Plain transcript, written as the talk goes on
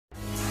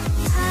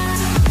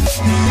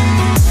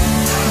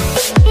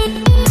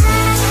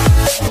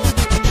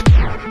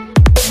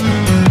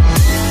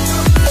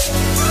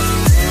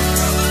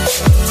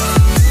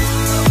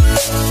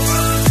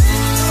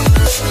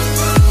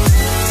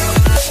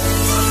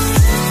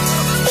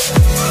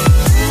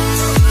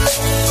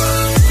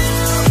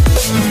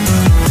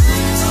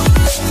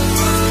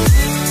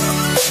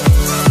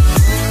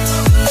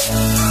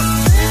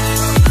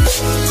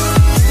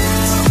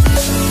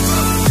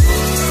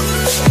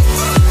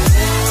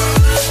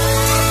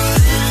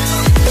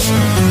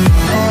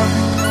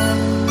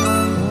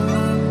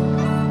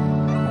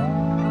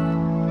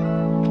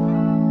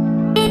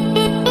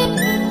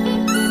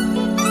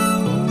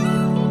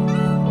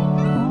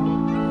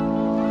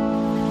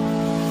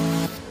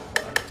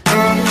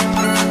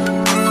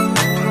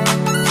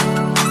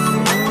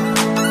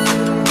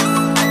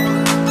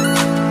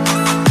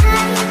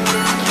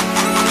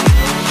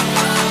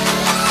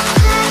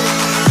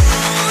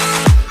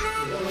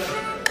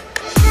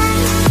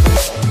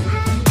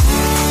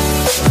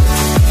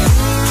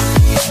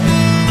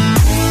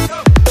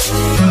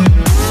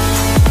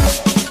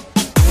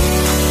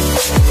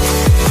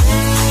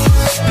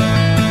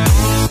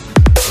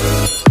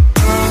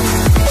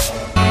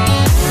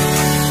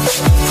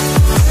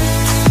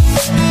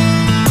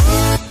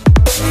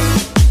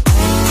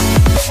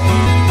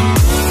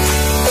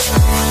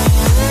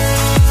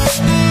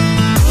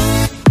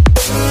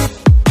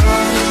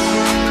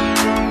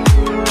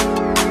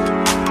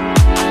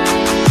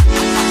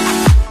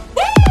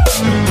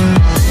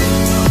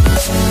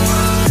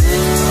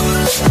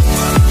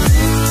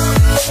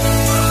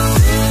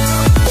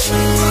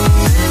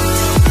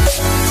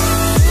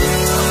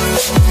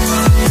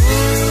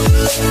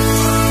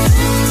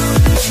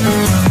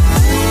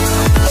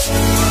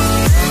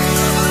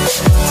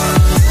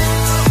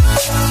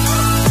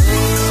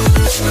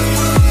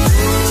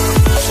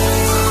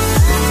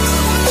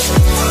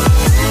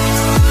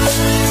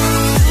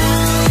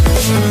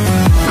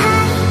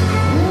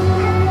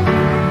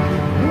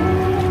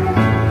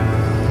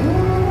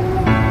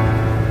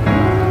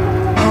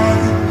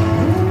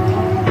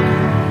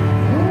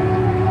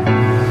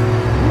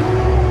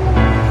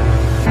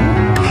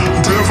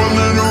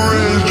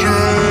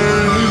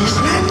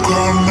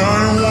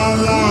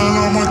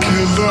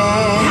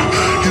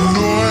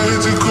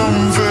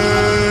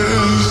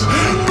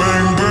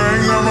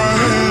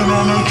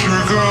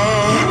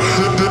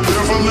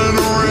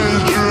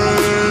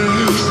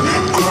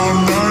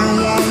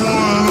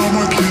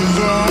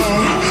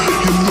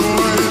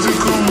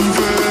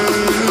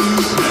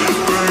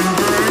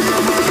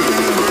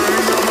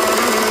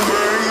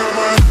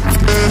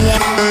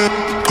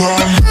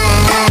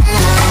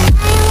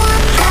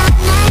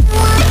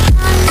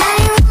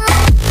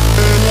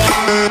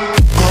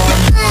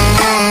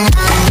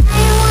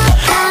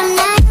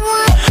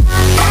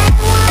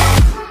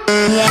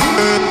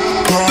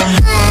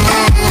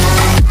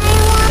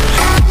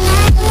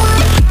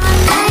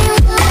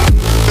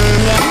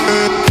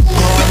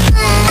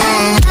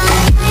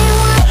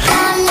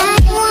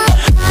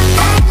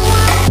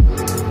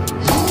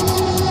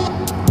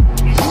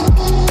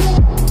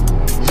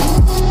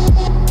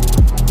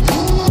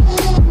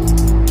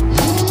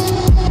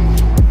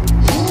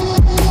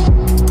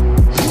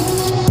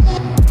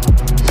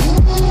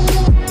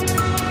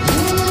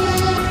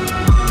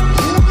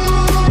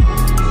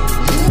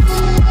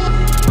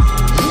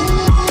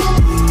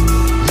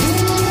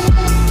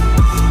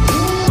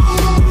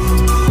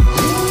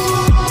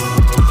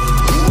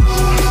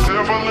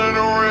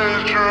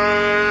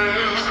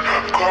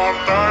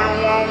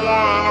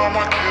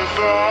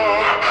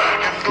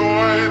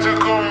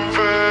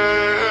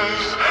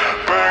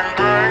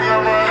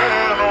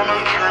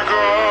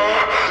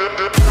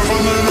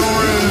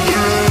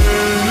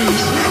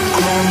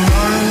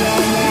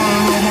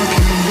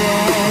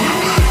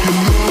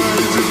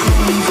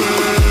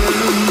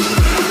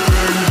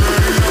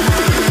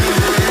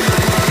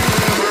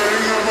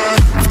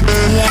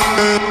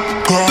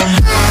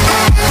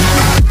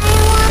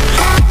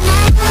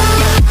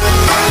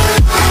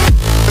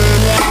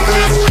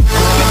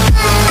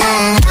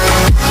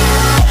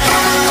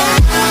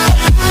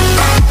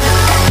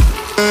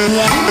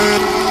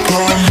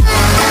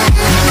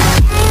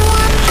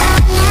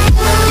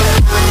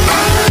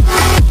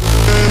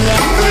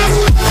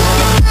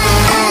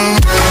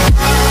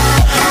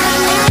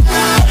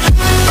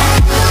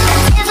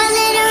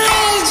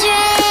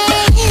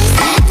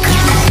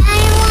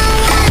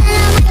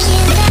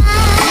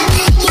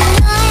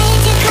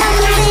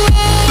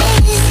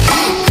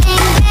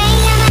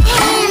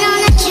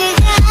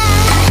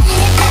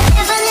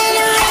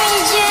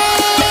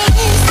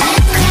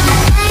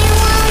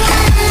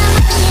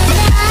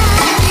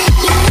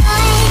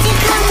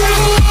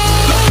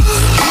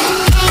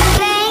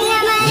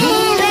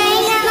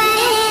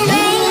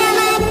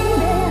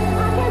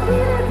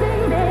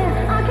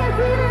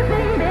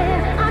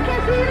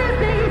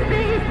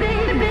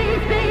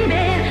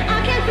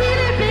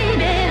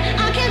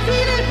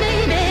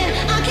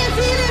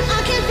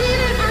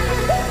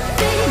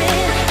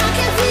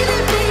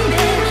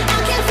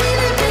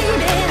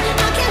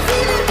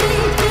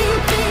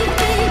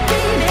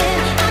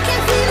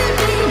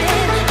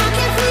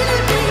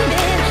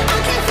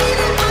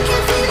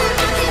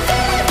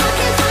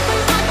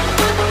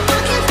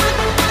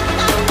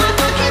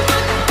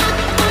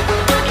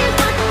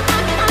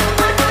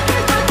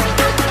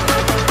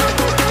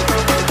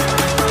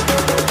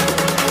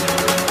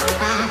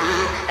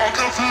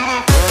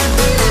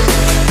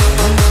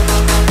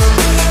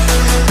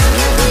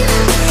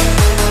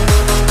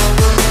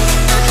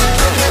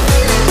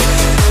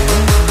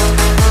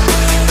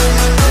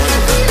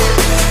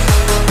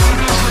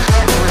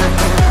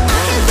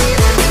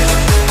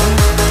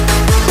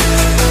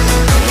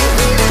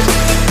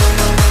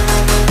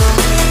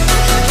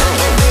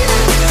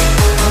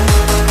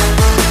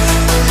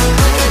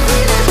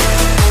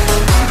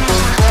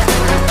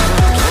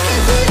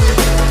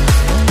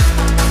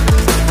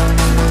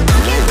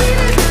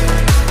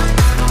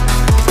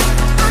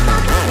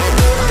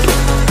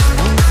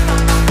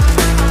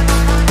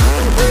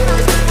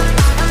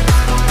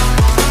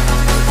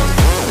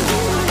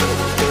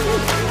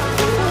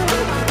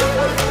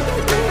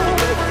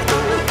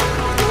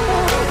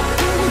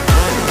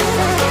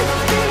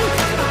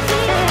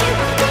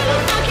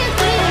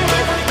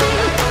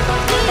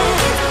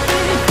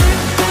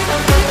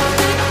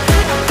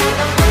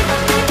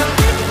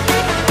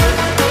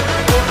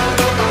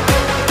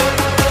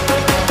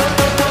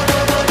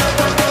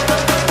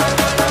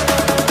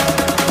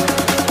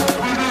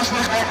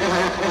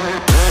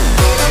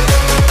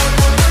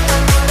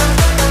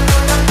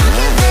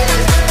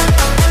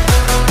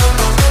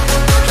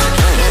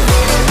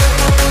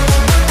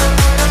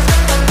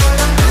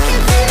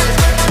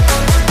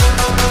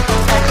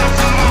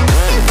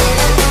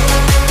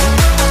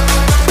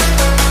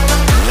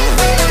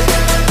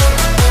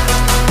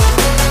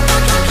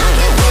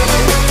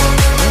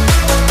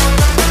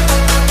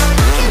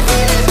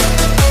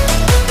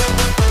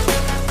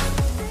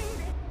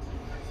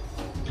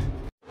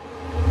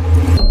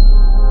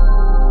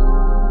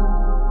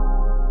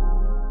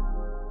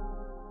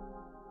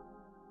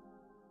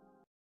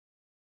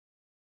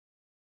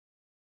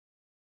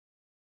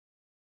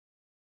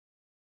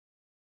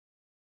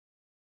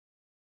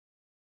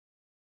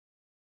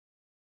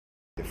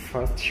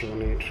The first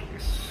unit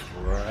is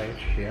right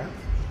here.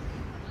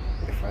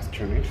 The first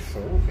unit, so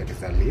there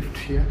is a lift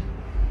here.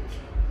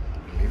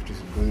 The lift is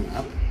going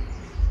up,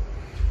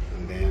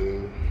 and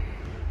then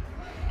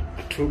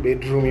a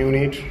 2-bedroom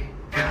unit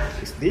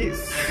is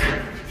this.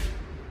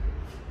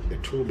 The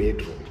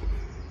 2-bedroom,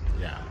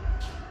 yeah.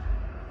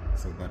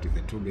 So that is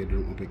the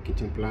 2-bedroom open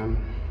kitchen plan.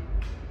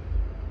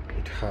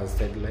 It has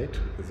satellite,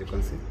 as you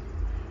can see.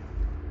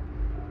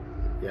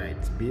 Yeah,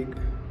 it's big,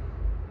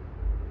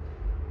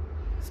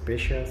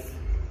 spacious.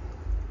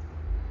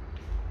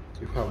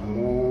 You have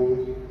more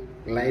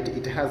light.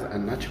 It has a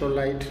natural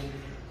light.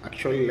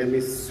 Actually, let me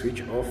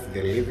switch off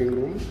the living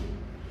room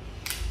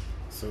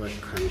so I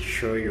can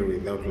show you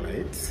without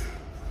lights.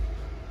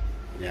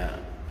 Yeah,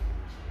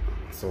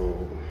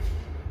 so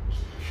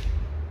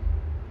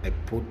I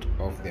put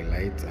off the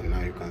lights and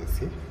now you can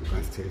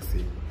still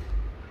see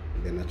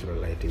the natural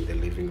light in the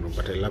living room,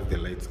 but I love the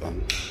lights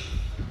on.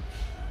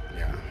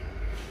 Yeah,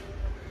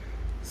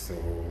 so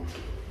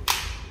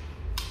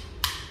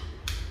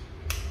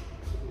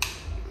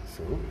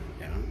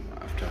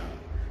yeah,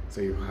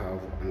 so you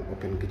have an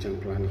open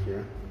kitchen plan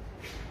here.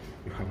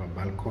 You have a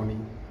balcony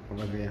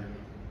over there.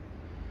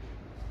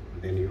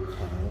 Then you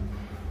have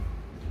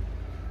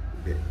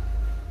the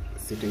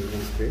sitting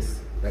room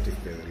space. That is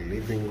the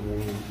living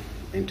room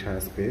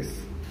entire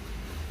space.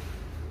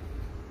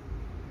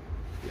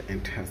 the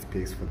entire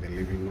space for the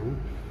living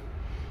room.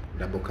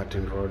 Double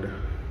curtain rod,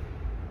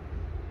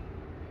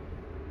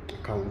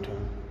 counter.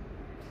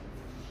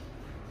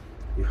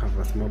 You have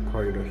a small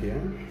corridor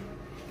here,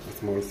 a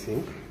small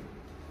sink,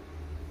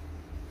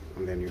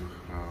 and then you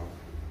have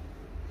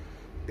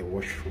the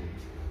washroom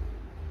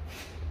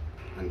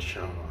and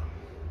shower.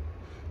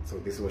 So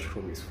this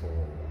washroom is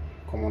for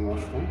common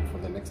washroom for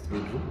the next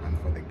bedroom and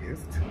for the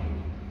guest.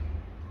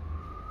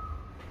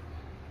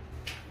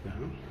 Yeah.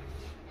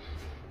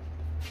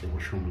 The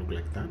washroom look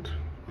like that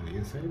on the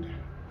inside.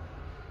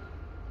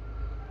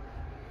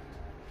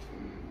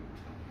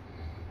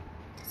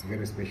 It's a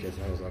very spacious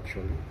house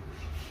actually.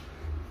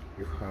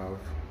 You have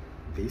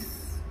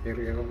this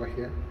area over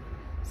here.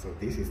 So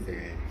this is the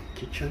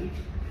kitchen.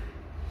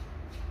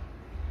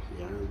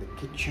 Yeah, the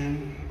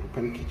kitchen,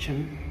 open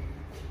kitchen.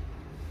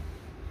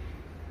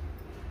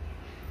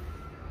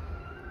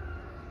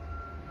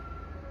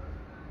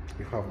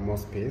 You have more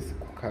space.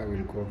 Cooker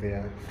will go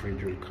there,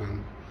 fridge will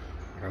come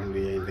around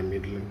here in the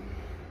middle,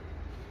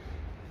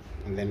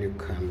 and then you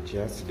can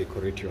just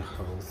decorate your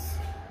house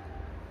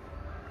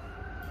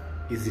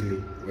easily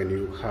when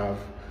you have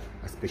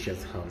a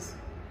spacious house.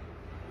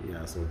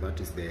 Yeah, so that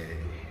is the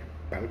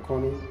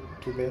balcony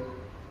to the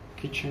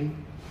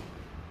kitchen.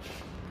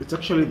 It's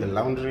actually the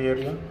laundry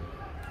area.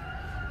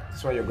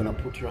 That's why you're gonna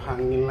put your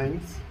hanging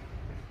lines,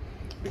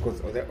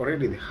 because they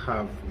already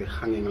have the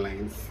hanging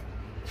lines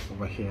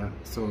over here.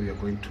 So you're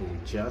going to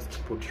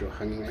just put your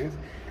hanging lines.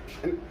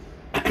 And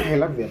I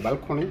love the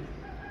balcony.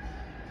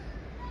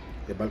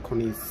 The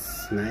balcony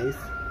is nice.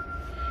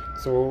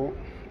 So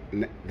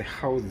the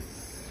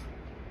house,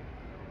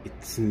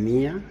 it's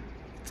near,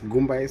 it's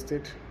Ngumba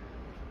Estate.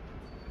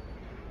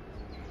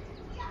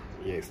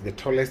 Yes, the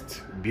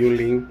tallest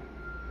building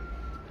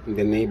in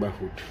the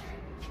neighborhood.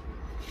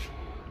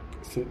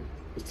 So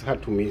it's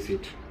hard to miss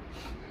it.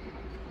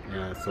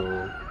 Yeah,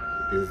 so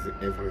this is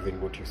everything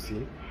what you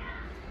see.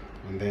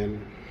 And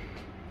then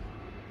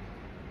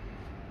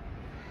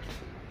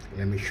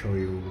let me show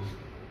you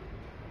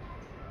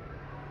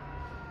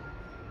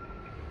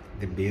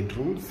the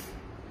bedrooms.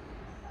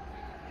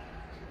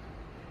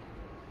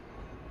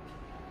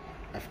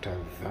 After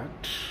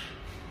that,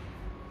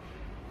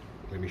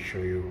 let me show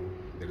you,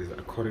 there is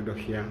a corridor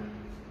here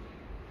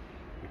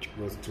which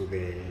goes to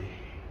the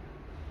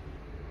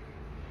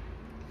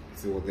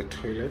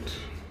toilet.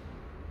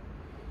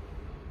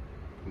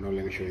 Now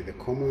let me show you the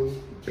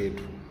common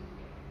bedroom.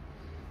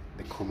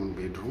 The common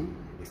bedroom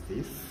is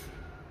this.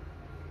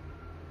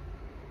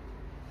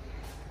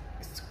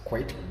 It's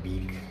quite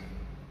big.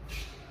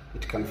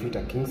 It can fit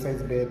a king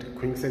size bed,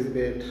 queen size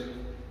bed,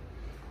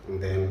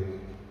 and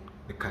then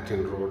the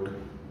curtain rod,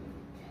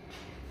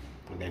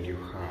 and then you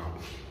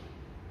have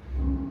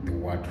the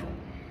wardrobe.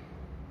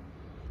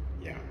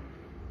 Yeah.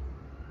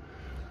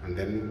 And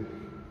then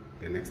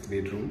the next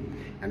bedroom,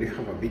 and you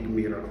have a big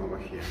mirror over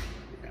here.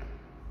 Yeah.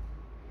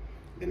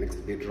 The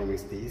next bedroom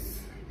is this.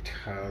 It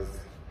has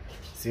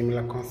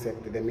similar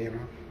concept to the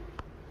mirror.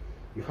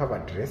 You have a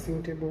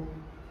dressing table.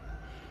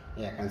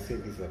 Yeah, I can say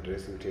this is a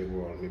dressing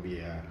table or maybe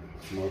a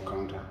small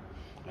counter.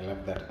 I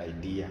love that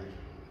idea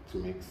to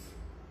make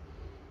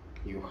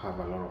you have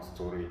a lot of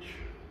storage.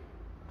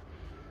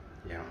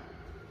 Yeah.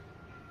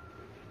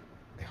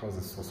 The house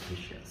is so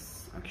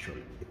spacious,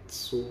 actually. It's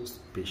so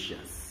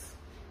spacious.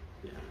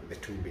 Yeah, the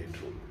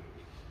 2-bedroom.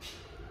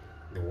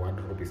 The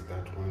wardrobe is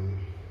that one.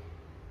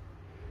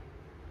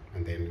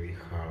 And then we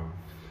have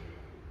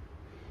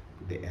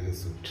the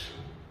ensuite.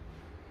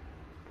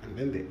 And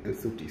then the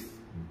ensuite is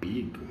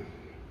big.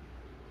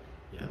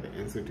 Yeah, the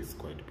ensuite is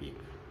quite big.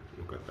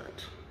 Look at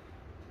that.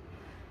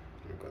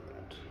 Look at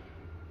that.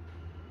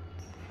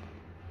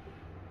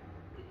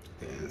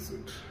 The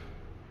ensuite.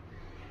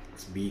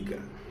 It's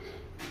bigger.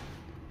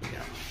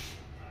 Yeah.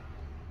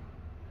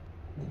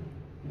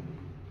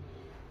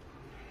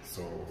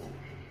 So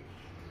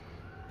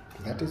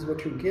that is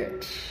what you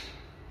get.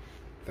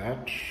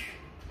 That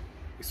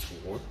is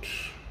what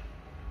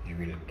you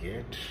will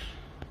get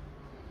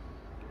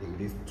in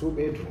this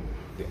 2-bedroom.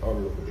 They all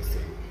look the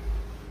same.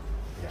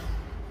 Yeah.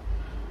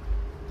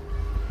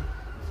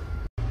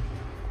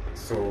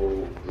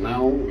 So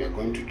now we are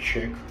going to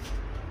check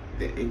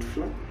the 8th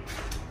floor,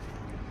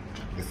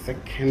 the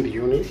second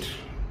unit.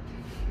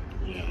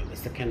 Yeah, the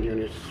second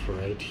unit is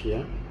right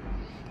here.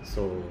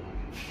 So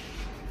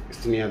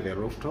it's near the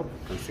rooftop.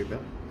 You can see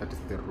that. That is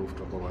the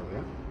rooftop over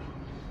there.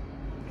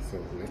 So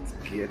let's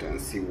get and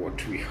see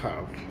what we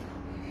have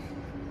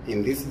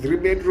in this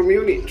 3-bedroom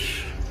unit.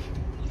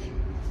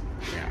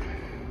 Yeah.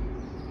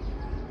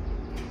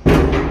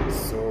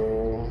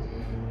 So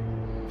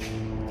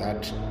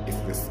that is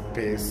the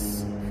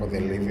space for the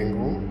living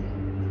room.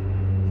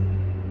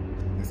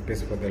 The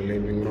space for the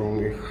living room,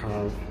 we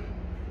have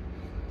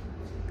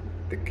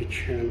the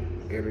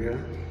kitchen area.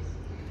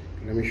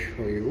 Let me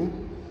show you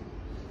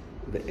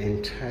the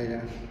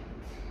entire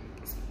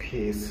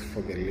space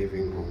for the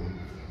living room.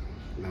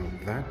 Now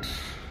that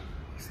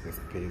is the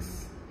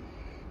space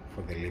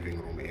for the living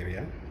room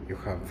area. You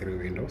have 3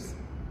 windows,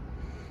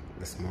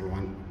 the small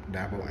one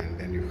double, and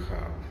then you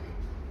have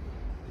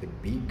the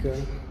bigger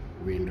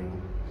window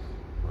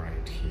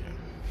right here,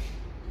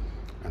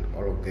 and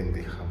all of them,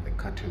 they have the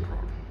curtain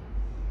rod.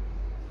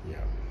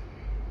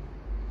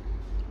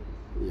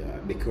 Yeah,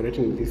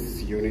 decorating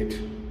this unit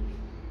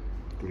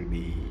will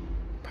be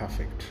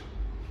perfect.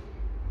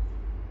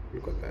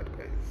 Look at that,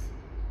 guys.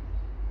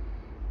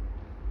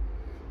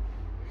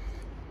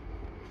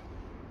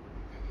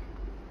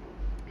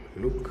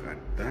 Look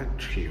at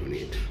that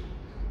unit.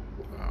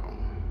 Wow.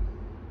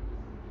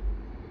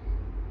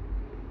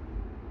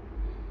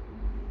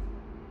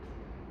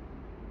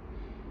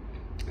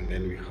 And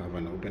then we have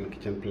an open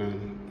kitchen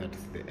plan.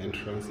 That's the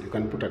entrance. You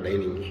can put a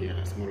dining here,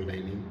 a small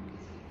dining.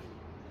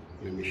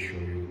 Let me show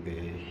you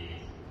the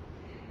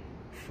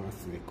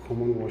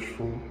common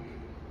washroom.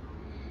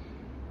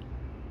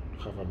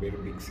 Have a very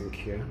big sink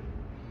here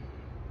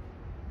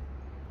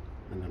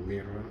and a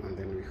mirror, and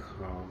then we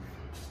have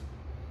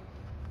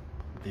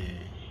the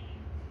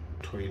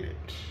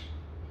toilet.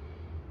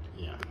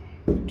 Yeah,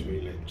 the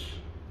toilet.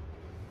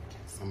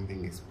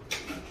 Something is,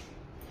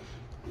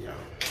 yeah.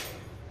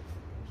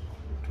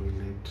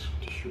 Toilet,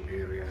 tissue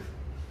area.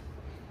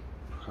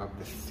 You have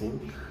the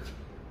sink,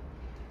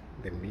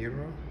 the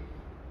mirror.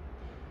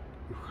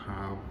 You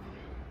have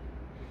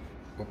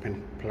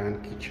open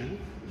plan kitchen.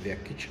 Their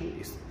kitchen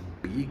is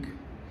big.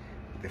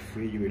 The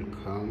fridge will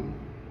go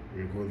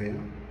there,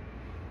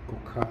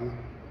 cooker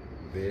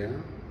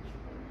there,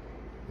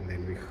 and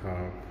then we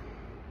have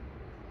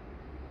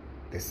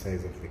the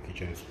size of the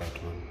kitchen is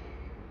that one.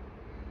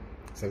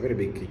 It's a very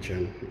big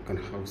kitchen. You can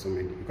have so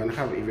many. You can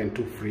have even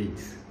 2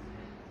 fridges.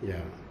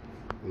 Yeah,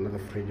 another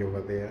fridge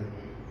over there,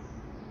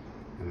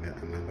 and then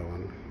another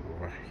one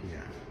over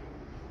here.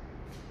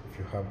 If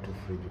you have 2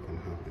 fridges, you can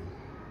have them.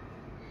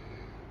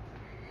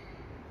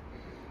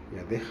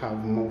 Yeah, they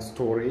have more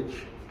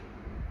storage.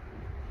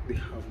 They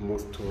have more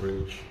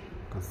storage,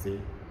 you can see.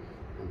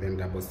 And then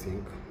double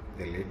sink,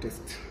 the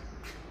latest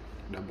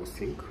double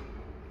sink.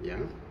 Yeah,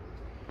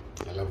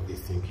 I love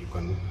this sink. You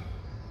can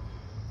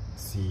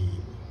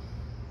see,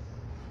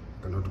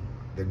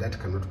 the dirt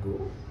cannot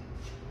go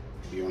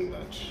beyond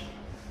that.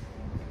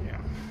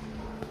 Yeah.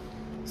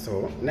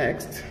 So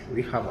next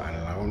we have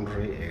a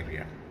laundry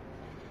area.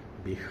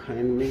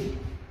 Behind me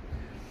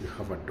you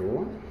have a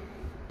door.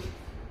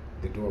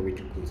 The door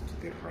which goes to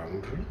the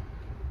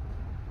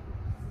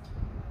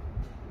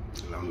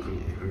laundry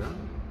area.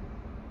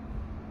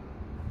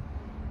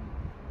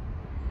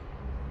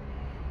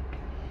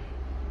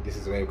 This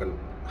is where you can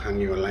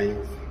hang your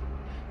lines.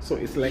 So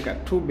it's like a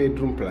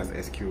 2-bedroom plus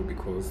SQ,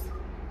 because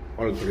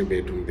all 3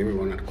 bedroom, they will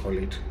want to call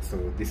it. So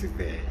this is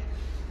the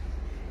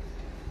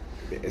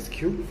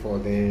SQ for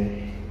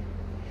the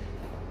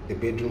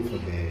bedroom for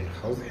the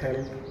house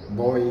help,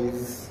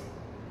 boys.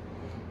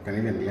 You can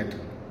even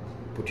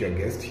put your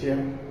guest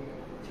here.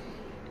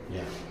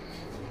 Yeah,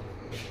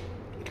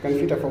 it can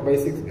fit a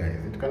 4x6, guys.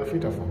 It can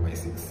fit a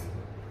 4x6,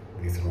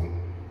 this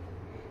room.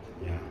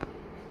 Yeah,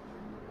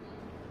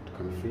 it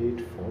can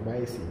fit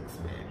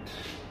 4x6 bed,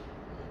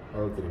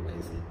 all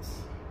 3x6.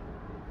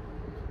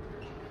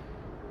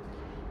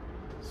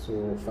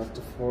 So first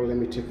of all, let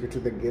me take you to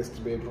the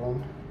guest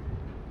bedroom.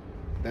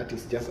 That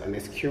is just an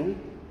SQ.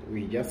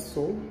 We just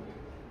saw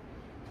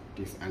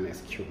this an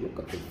SQ. Look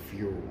at the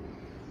view.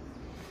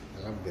 I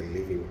love the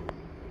living room.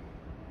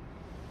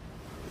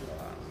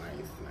 Wow,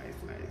 nice.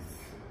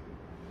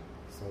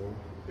 So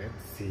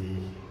let's see.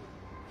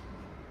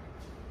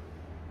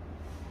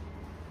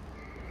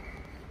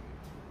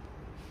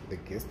 The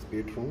guest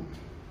bedroom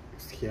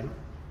is here.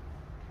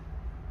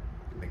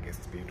 The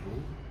guest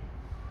bedroom.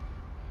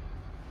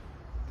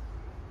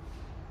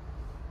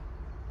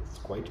 It's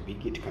quite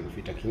big. It can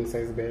fit a king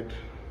size bed,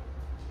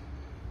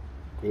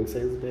 queen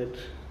size bed.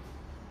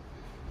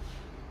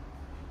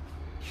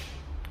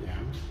 Yeah,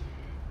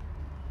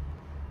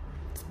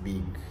 it's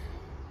big.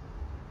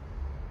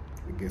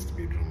 The guest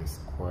bedroom is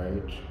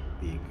quite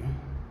big,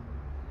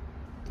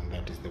 and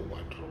that is the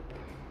wardrobe.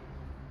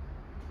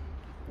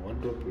 The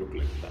wardrobe look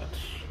like that.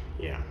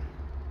 Yeah.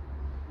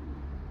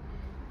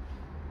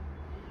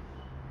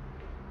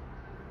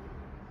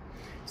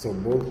 So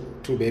both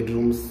 2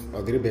 bedrooms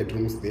or 3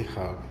 bedrooms, they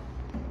have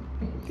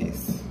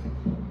this.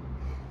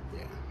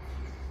 Yeah.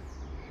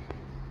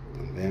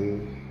 And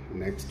then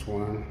next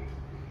one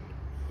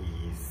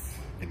is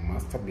the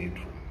master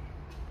bedroom.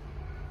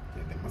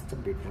 Yeah, the master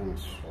bedroom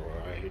is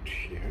right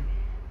here.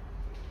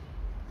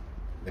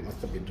 The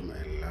master bedroom,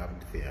 I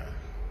loved their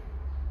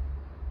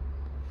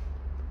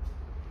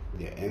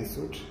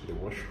ensuite. The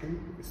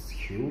washroom is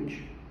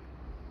huge.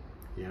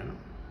 Yeah,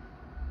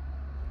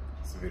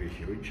 it's very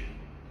huge.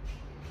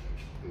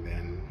 And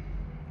then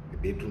the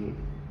bedroom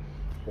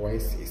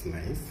wise is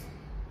nice.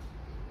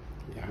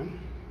 Yeah,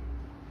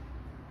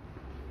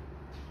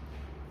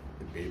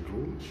 the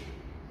bedroom,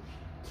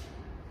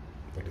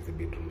 that is the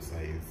bedroom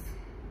size.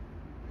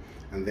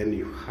 And then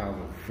you have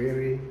a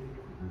very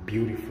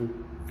beautiful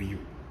view.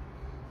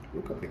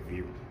 Look at the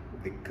view,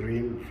 the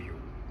green view.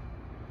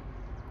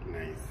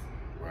 Nice.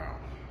 Wow.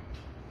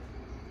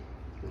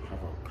 You have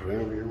a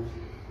green view.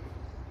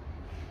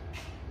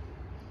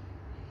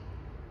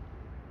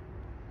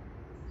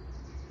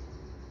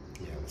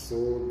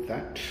 So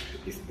that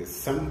is the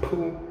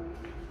sample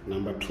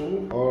number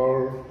 2.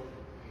 All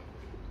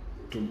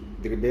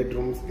 3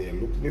 bedrooms, they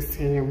look the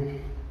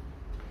same.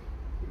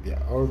 They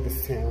are all the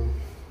same.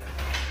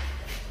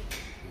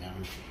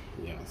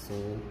 Yeah,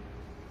 so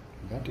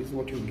that is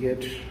what you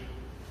get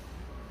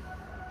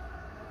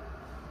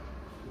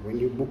when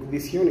you book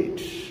this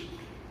unit.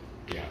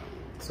 Yeah,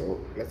 so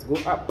let's go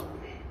up.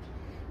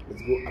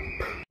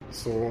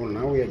 So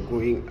now we are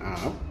going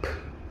up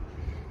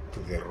to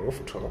the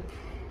rooftop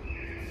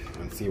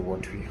and see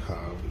what we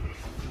have.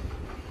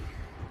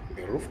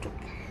 The rooftop,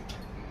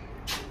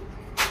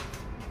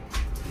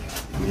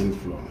 yeah, main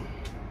floor.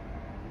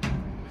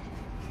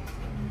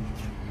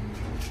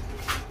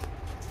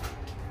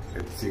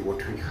 Let's see what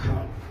we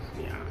have.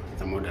 Yeah,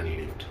 it's a modern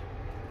lift.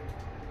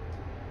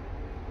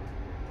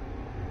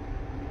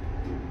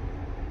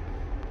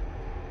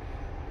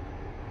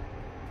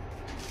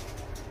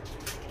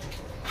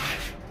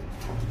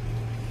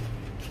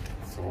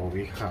 So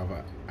we have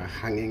a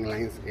hanging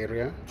lines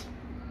area.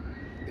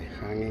 The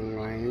hanging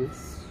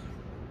lines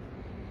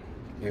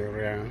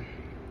area.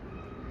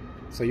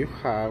 So you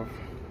have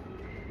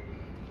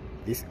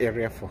this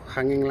area for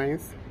hanging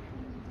lines.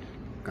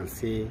 You can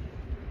see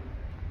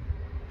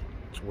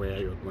where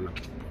you're gonna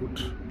put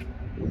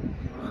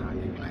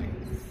hanging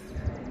lines.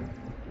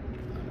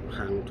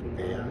 Hang to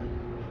there.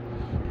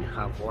 We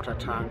have water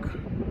tank.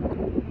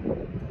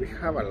 We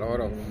have a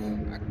lot of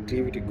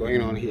activity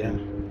going on here.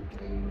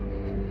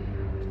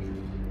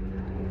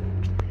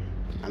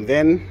 And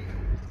then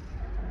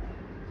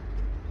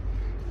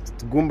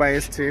Ngumba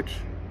estate.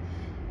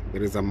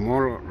 There is a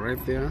mall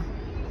right there.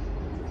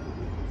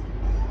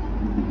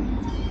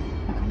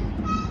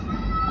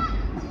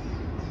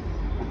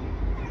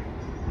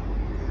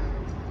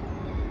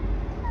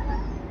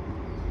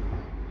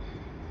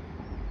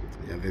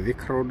 The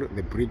Vic Road,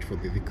 the bridge for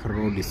the Vic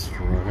Road is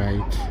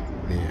right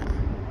there.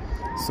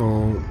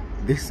 So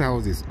this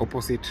house is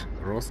opposite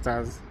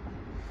Roasters.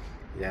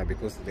 Yeah,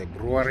 because the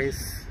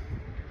breweries,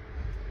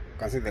 you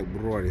can see the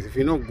breweries. If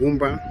you know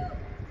Ngumba,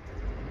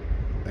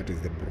 that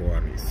is the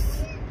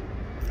breweries.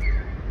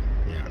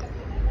 Yeah.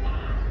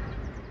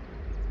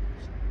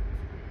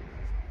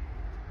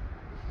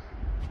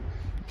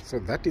 So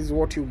that is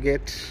what you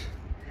get,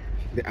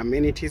 the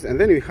amenities, and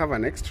then we have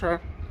an extra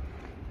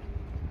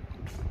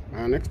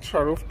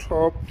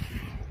rooftop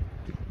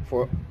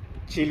for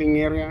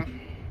chilling area.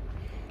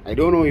 I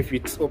don't know if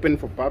it's open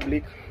for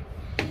public.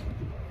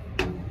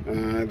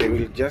 They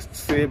will just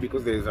say,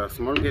 because there is a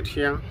small gate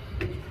here.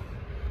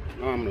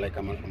 Now I'm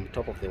on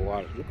top of the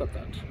wall. Look at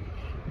that.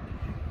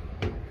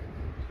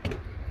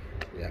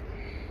 Yeah.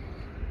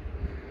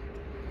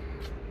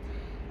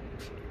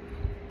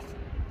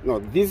 No,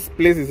 this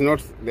place is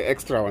not the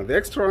extra one. The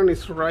extra one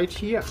is right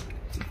here.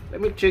 Let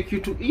me take you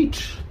to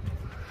it.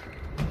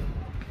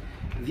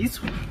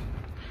 This one.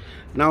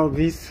 Now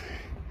this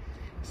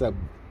is a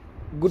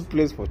good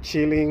place for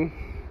chilling.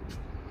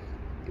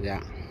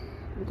 Yeah,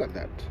 look at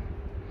that.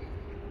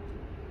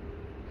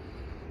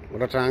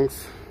 Water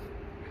tanks.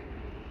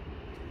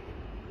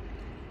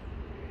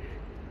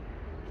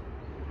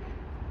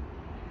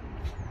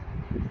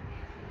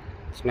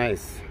 It's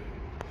nice.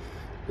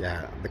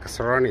 Yeah, the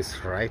Kasarani is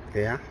right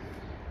there.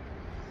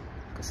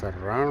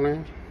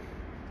 Kasarani.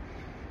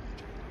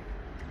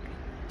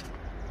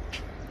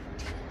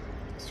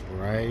 It's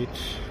right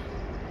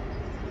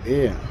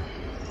there.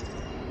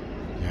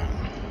 Yeah.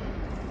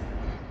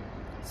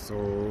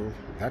 So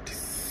that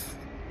is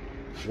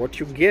what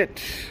you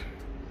get.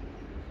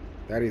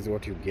 That is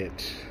what you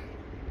get.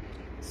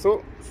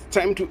 So it's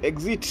time to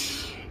exit.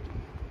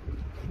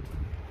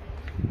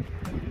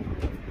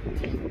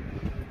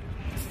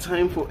 It's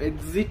time for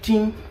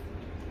exiting.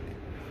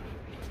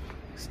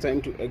 It's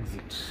time to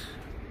exit.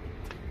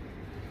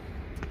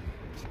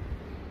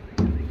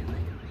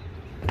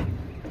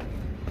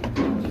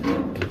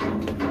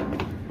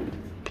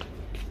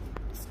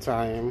 It's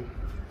time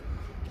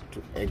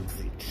to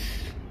exit.